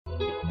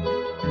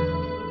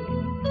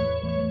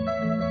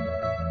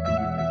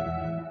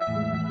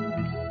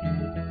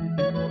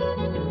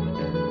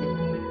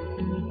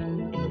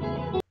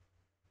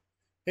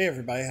Hey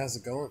everybody, how's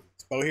it going?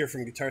 It's Bo here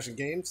from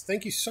Guitars&Games.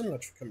 Thank you so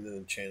much for coming to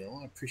the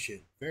channel. I appreciate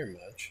it very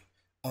much.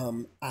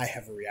 I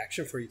have a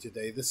reaction for you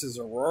today. This is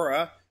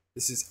Aurora.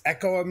 This is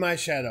Echo of My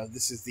Shadow.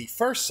 This is the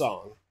first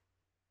song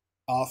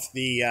off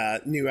the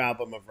new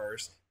album of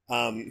hers.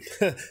 I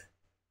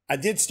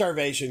did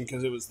Starvation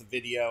because it was the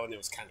video and it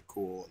was kind of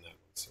cool and that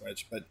one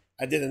switch. But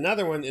I did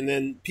another one and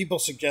then people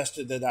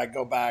suggested that I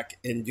go back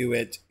and do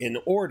it in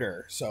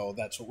order. So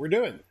that's what we're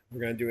doing.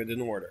 We're going to do it in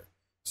order.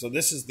 So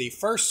this is the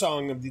first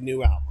song of the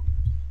new album,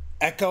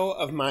 Echo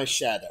of My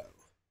Shadow.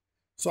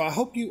 So I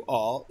hope you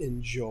all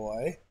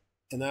enjoy,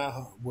 and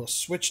I will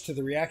switch to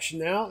the reaction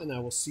now, and I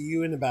will see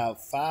you in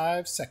about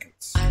 5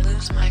 seconds. I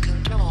lose my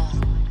control.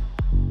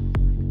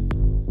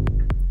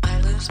 I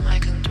lose my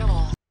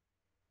control.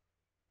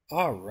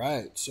 All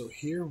right, so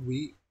here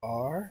we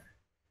are.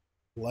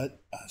 Let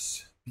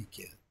us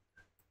begin.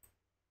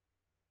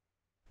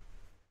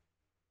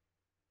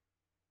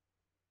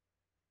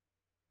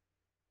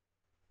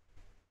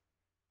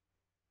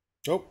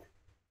 Oh.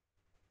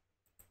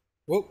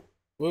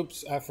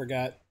 Whoops, I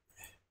forgot.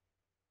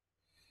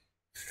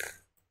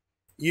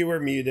 You were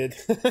muted.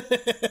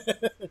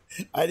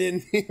 I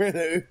didn't hear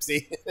the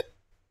oopsie.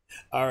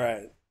 All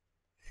right.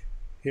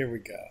 Here we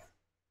go.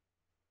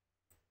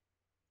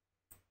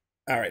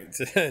 All right.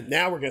 So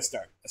now we're going to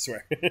start. I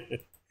swear.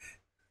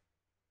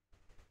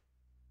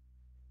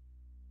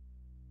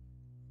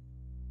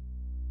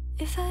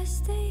 If I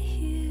stay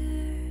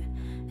here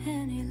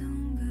any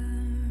longer,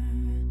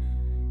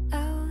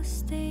 I'll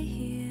stay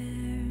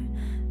here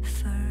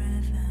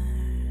forever.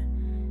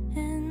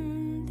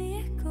 And the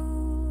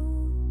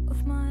echo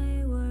of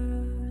my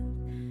world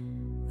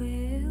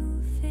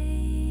will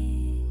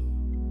fade.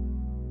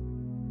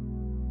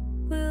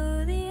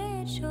 Will the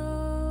edge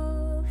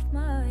of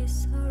my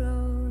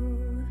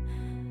sorrow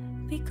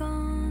be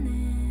gone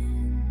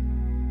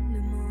in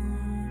the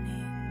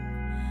morning?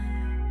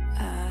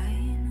 I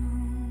know.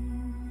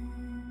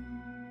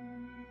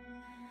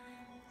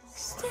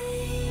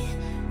 Stay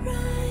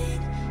right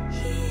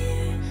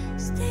here,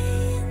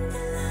 stay in the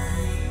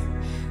light,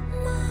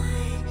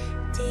 my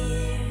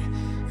dear,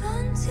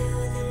 until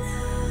the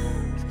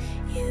love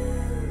you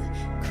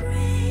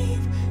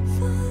crave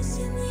falls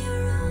in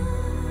your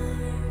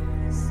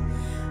arms.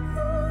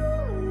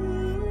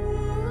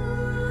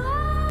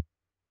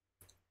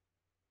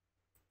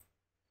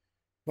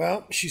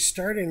 Well, she's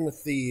starting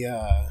with the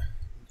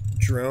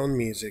drone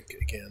music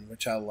again,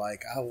 which I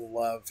like. I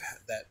love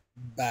that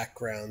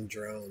background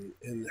drone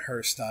in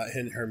her style,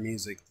 in her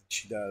music that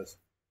she does.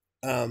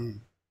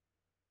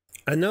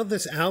 I know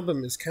this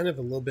album is kind of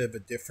a little bit of a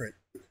different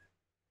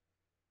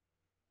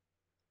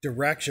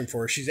direction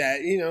for her. She's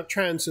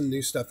trying some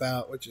new stuff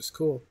out, which is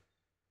cool.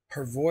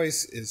 Her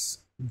voice is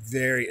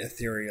very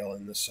ethereal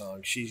in the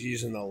song. She's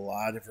using a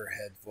lot of her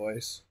head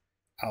voice.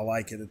 I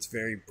like it. It's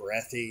very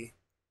breathy,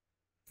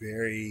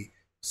 very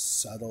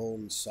subtle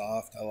and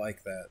soft. I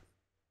like that.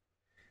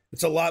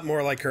 It's a lot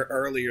more like her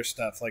earlier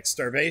stuff. Like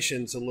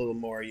Starvation's a little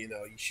more,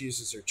 she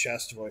uses her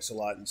chest voice a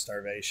lot in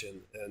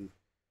Starvation, and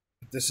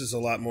this is a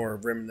lot more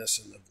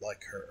reminiscent of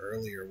like her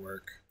earlier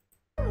work.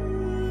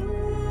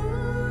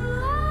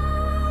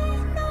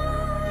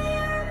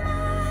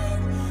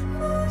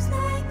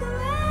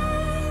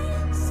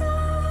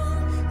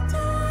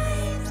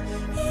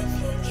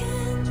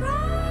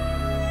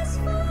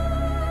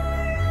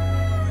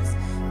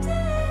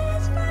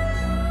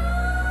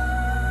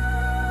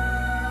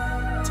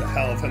 It's a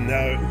hell of a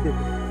note.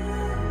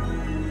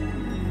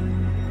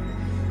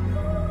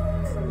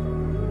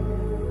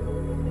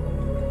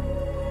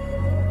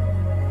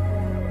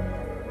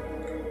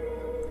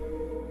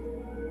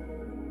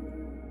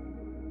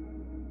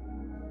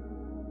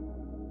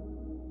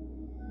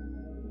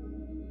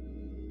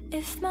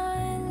 If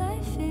my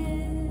life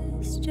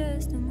is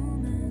just a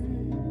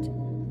moment,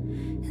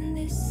 and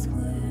this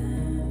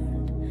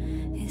world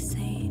is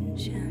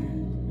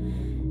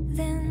ancient,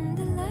 then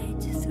the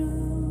light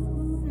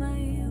through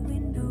my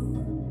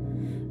window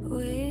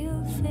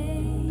will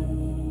fade.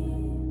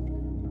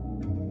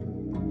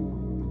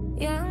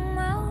 Young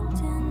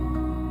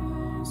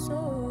mountains,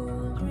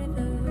 old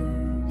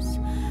rivers.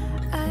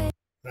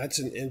 That's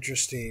an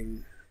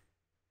interesting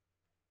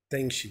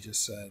thing she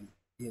just said,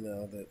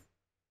 that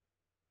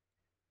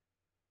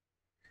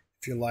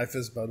if your life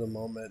is but a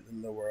moment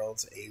and the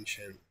world's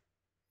ancient,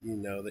 you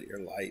know that your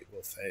light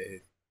will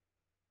fade.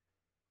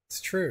 It's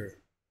true.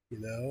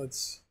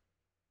 It's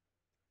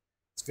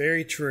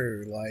very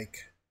true.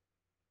 Like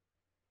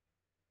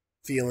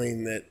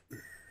feeling that,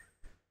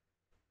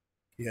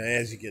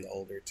 as you get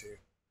older too.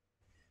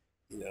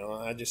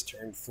 I just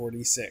turned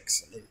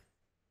 46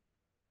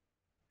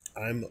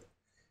 and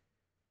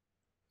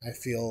I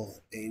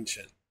feel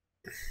ancient.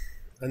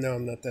 I know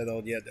I'm not that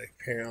old yet.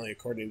 Apparently,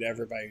 according to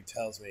everybody who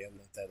tells me I'm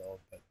not that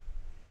old, but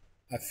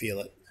I feel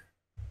it.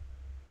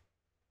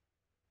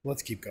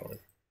 Let's keep going.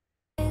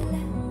 Let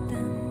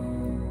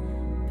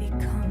them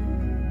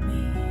become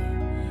me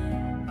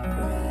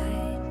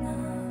right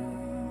now.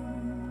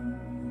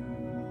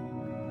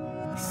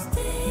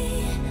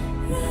 Stay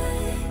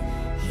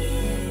right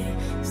here,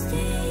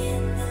 stay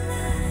in the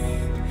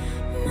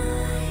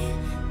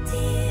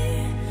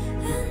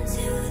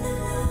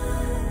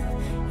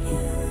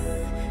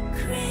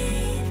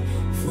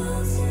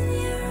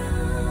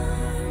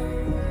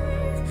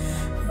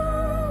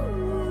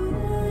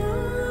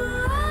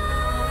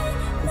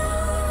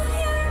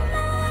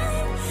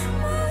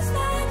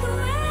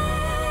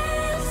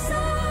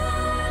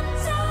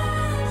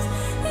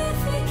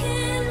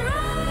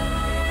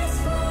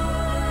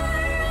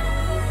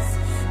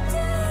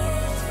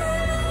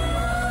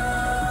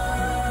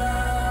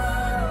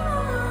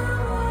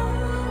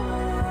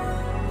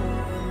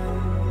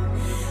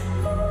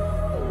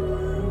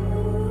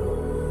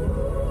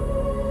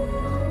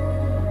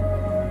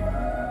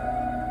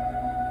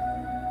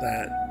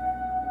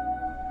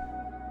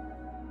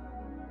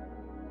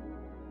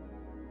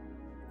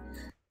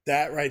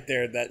that right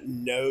there, that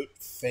note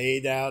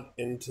fade out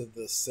into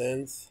the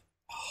synth,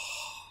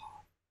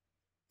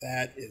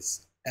 that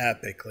is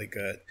epically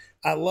good.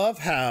 I love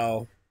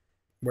how,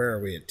 where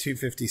are we at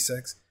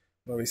 256?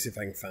 Let me see if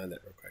I can find it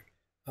real quick.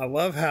 I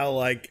love how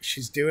like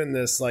she's doing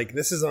this, like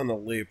this is on the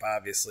loop,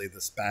 obviously,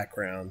 this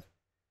background.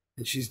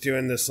 And she's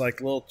doing this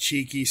like little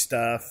cheeky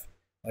stuff,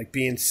 like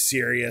being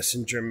serious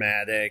and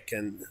dramatic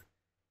and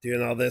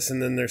doing all this.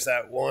 And then there's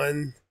that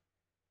one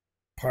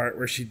part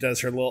where she does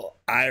her little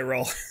eye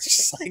roll. It's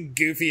just like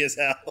goofy as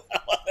hell. I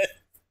love it.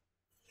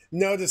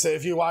 Notice it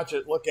if you watch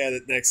it, look at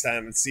it next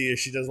time and see if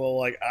she does a little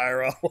like eye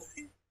roll.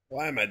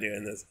 Why am I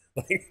doing this?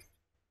 Like,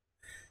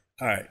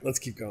 all right, let's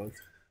keep going.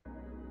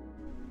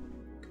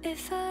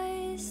 If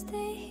I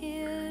stay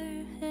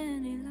here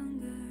any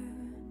longer,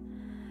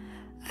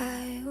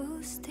 I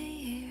will stay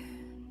here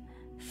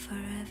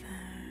forever.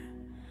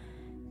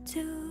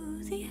 Till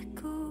the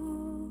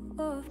echo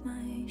of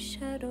my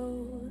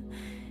shadow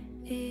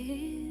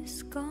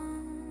is gone.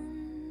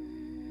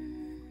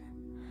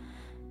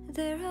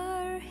 There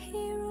are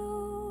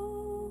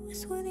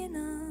heroes within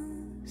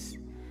us.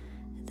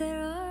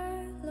 There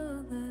are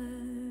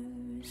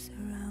lovers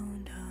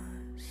around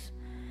us.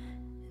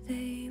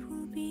 They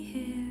will be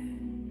here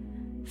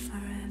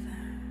forever.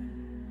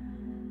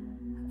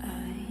 I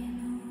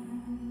know.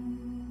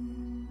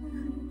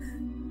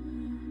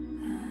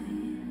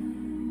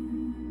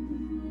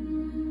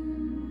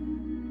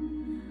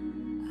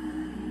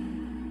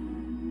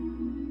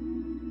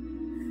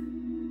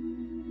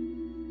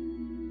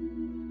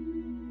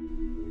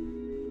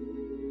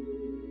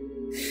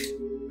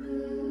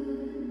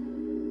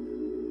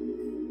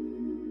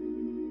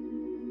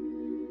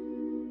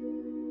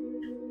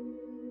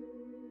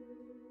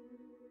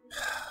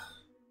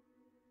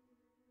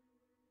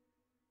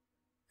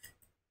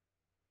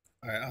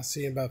 All right, I'll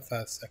see you in about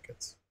 5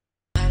 seconds.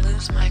 I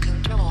lose my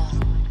control.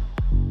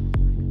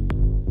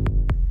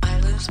 I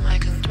lose my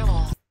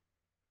control.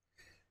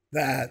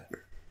 That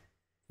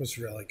was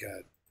really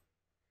good.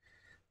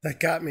 That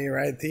got me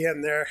right at the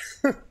end there.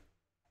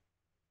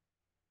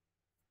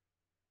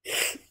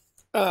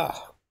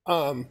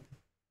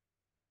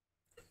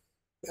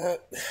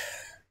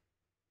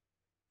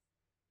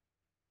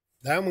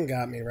 that one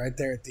got me right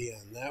there at the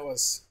end. That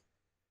was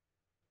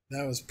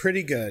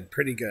pretty good,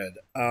 pretty good.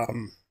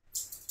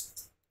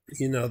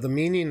 You know, the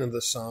meaning of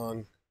the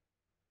song,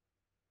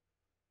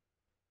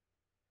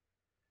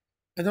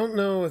 I don't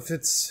know if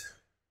it's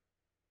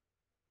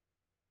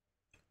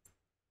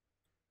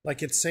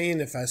like it's saying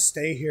if I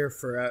stay here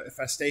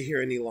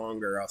any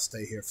longer, I'll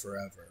stay here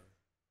forever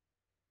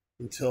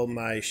until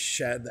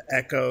the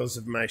echoes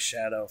of my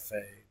shadow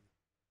fade.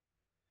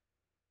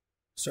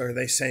 So are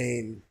they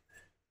saying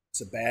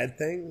it's a bad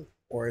thing,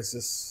 or is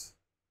this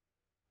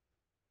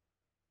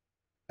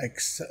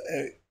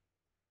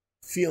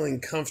feeling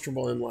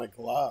comfortable in like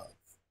love,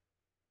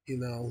 you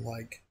know,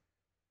 like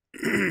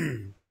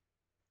you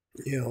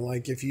know,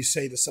 like if you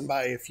say to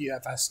somebody,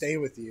 if I stay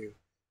with you,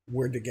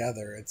 we're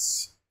together,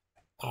 it's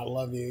I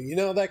love you, you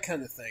know, that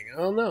kind of thing. I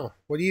don't know,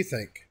 what do you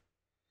think?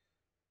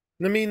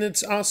 I mean,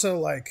 it's also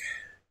like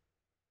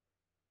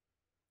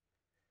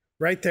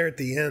right there at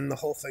the end, the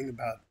whole thing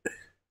about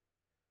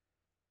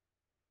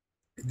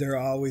they're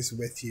always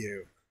with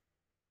you.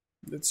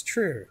 It's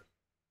true.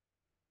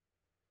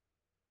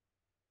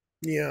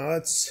 You know,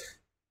 it's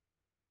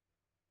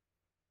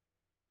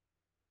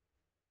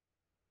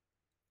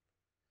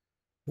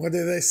what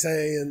do they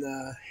say in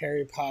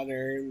Harry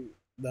Potter?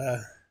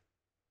 The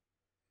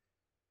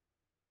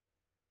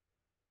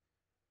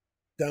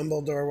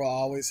Dumbledore will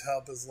always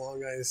help as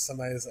long as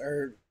somebody's,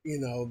 or you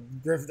know,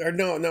 or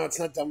no, it's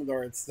not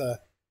Dumbledore. It's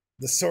the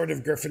sword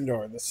of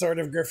Gryffindor. The sword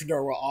of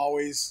Gryffindor will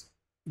always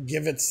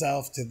give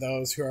itself to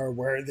those who are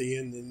worthy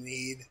and in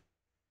need.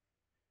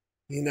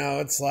 You know,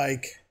 it's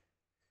like.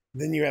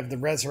 Then you have the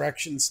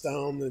resurrection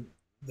stone,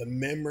 the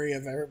memory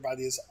of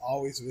everybody is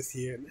always with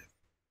you.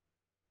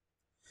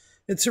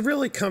 It's a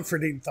really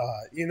comforting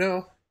thought, you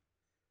know?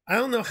 I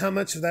don't know how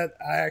much of that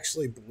I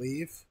actually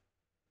believe.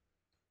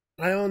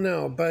 I don't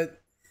know,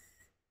 but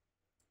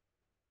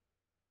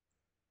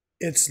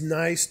it's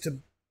nice to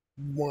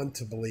want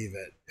to believe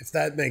it, if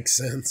that makes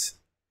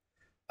sense.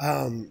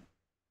 I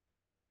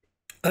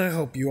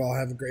hope you all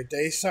have a great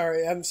day.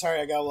 I'm sorry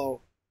I got a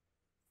little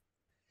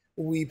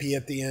weepy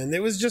at the end.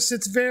 It was just,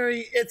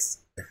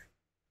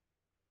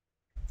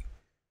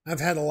 I've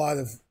had a lot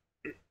of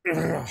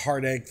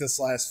heartache this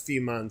last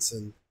few months,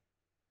 and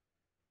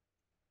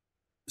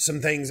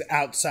some things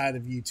outside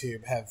of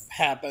YouTube have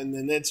happened,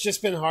 and it's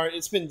just been hard.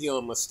 It's been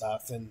dealing with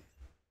stuff, and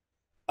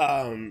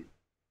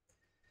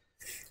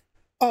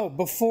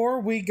before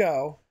we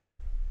go,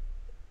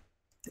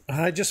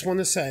 I just want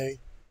to say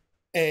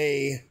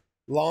a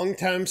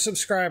longtime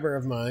subscriber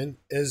of mine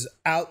is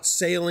out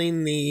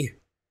sailing the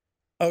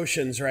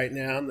oceans right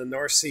now in the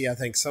North Sea, I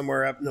think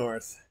somewhere up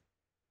north,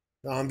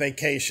 on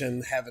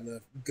vacation, having a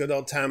good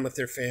old time with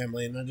their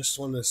family. And I just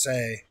want to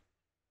say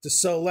to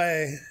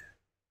Soleil,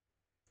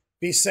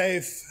 be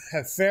safe,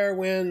 have fair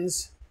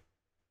winds,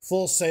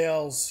 full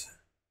sails,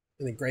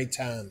 and a great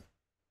time.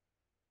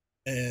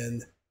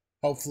 And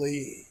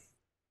hopefully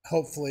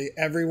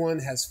everyone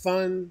has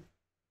fun.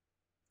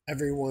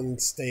 Everyone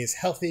stays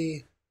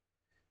healthy.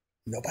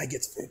 Nobody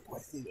gets food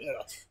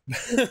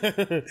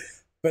poisoning.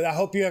 But I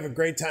hope you have a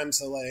great time,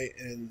 Soleil,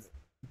 and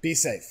be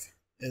safe.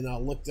 And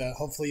I'll look to,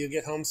 hopefully you'll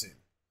get home soon.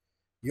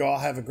 You all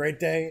have a great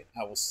day.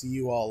 I will see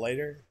you all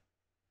later.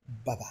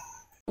 Bye-bye.